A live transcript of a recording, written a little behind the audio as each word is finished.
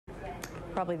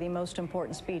Probably the most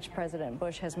important speech President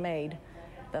Bush has made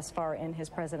thus far in his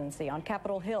presidency. On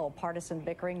Capitol Hill, partisan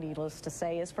bickering, needless to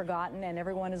say, is forgotten, and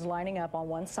everyone is lining up on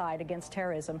one side against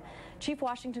terrorism. Chief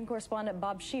Washington correspondent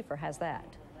Bob Schieffer has that.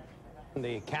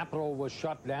 The Capitol was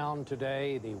shut down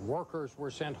today, the workers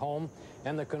were sent home,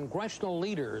 and the congressional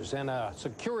leaders, in a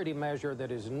security measure that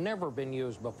has never been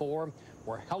used before,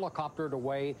 were helicoptered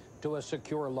away to a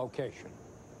secure location.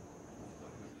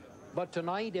 But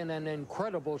tonight, in an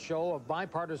incredible show of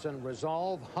bipartisan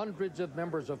resolve, hundreds of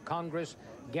members of Congress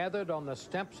gathered on the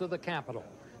steps of the Capitol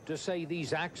to say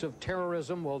these acts of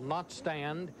terrorism will not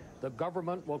stand, the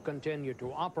government will continue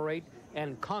to operate,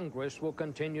 and Congress will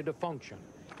continue to function,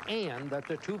 and that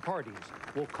the two parties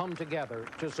will come together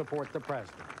to support the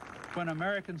president. When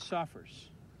American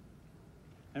suffers,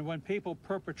 and when people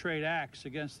perpetrate acts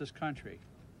against this country,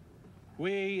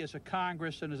 we as a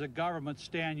Congress and as a government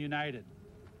stand united.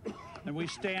 And we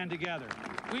stand together.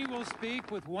 We will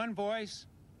speak with one voice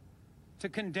to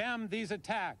condemn these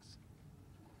attacks,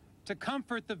 to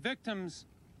comfort the victims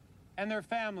and their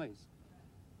families,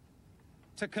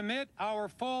 to commit our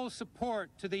full support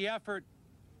to the effort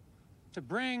to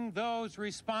bring those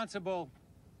responsible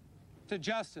to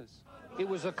justice. It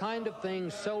was a kind of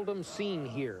thing seldom seen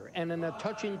here, and in a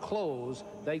touching close,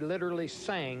 they literally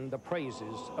sang the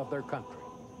praises of their country.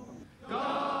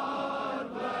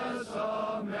 God bless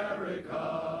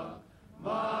America,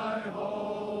 my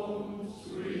home,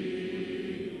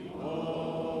 sweet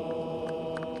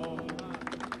home.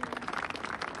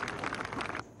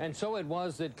 And so it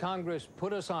was that Congress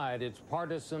put aside its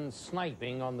partisan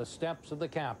sniping on the steps of the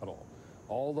Capitol.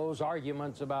 All those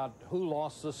arguments about who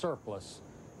lost the surplus,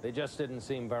 they just didn't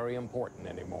seem very important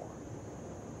anymore.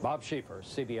 Bob Schieffer,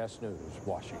 CBS News,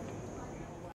 Washington.